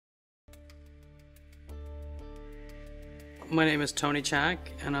My name is Tony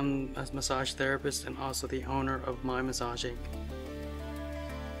Chack, and I'm a massage therapist and also the owner of My Massage Inc.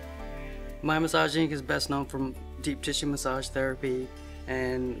 My Massage Inc. is best known for deep tissue massage therapy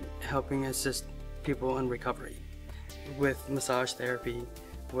and helping assist people in recovery with massage therapy,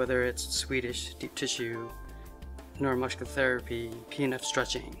 whether it's Swedish deep tissue, neuromuscular therapy, PNF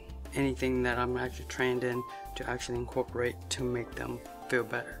stretching, anything that I'm actually trained in to actually incorporate to make them feel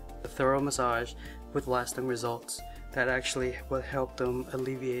better. A thorough massage with lasting results that actually will help them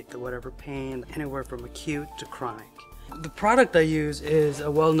alleviate whatever pain, anywhere from acute to chronic. The product I use is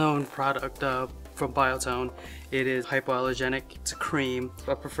a well-known product from Biotone. It is hypoallergenic. It's a cream.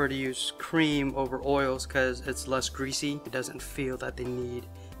 I prefer to use cream over oils because it's less greasy. It doesn't feel that they need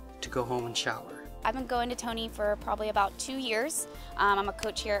to go home and shower. I've been going to Tony for probably about 2 years. I'm a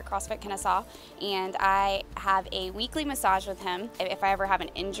coach here at CrossFit Kennesaw, and I have a weekly massage with him. If I ever have an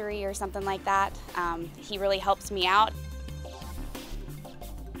injury or something like that, he really helps me out.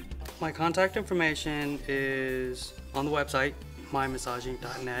 My contact information is on the website,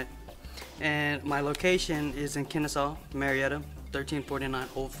 mymassaging.net, and my location is in Kennesaw, Marietta, 1349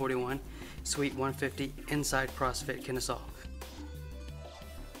 Old 41, Suite 150, inside CrossFit Kennesaw.